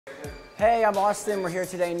Hey, I'm Austin. We're here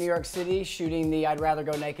today in New York City shooting the I'd Rather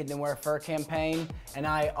Go Naked Than Wear Fur campaign, and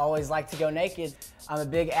I always like to go naked. I'm a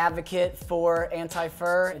big advocate for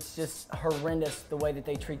anti-fur. It's just horrendous the way that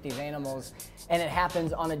they treat these animals, and it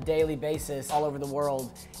happens on a daily basis all over the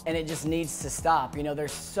world, and it just needs to stop. You know,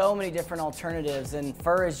 there's so many different alternatives, and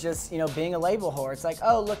fur is just, you know, being a label whore. It's like,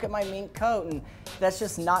 oh, look at my mink coat, and that's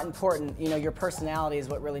just not important. You know, your personality is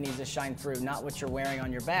what really needs to shine through, not what you're wearing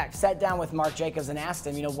on your back. Sat down with Marc Jacobs and asked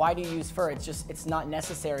him, you know, why do you use fur? It's not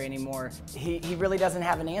necessary anymore. He really doesn't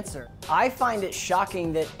have an answer. I find it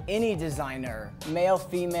shocking that any designer, male,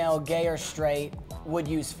 female, gay or straight, would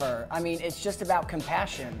use fur. I mean, it's just about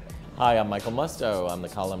compassion. Hi, I'm Michael Musto. I'm the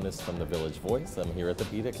columnist from The Village Voice. I'm here at the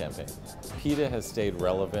PETA campaign. PETA has stayed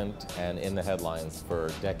relevant and in the headlines for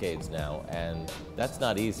decades now, and that's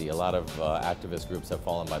not easy. A lot of activist groups have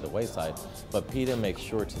fallen by the wayside, but PETA makes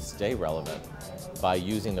sure to stay relevant by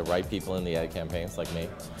using the right people in the ad campaigns, like me,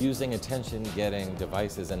 using attention-getting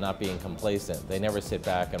devices and not being complacent. They never sit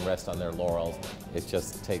back and rest on their laurels. It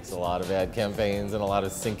just takes a lot of ad campaigns and a lot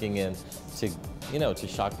of sinking in to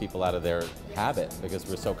shock people out of their habit, because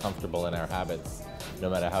we're so comfortable in our habits, no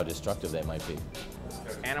matter how destructive they might be.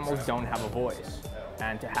 Animals don't have a voice,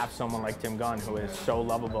 and to have someone like Tim Gunn, who is so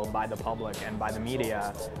lovable by the public and by the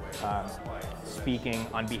media, speaking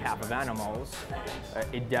on behalf of animals,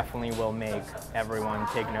 it definitely will make everyone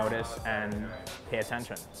take notice and pay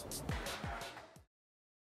attention.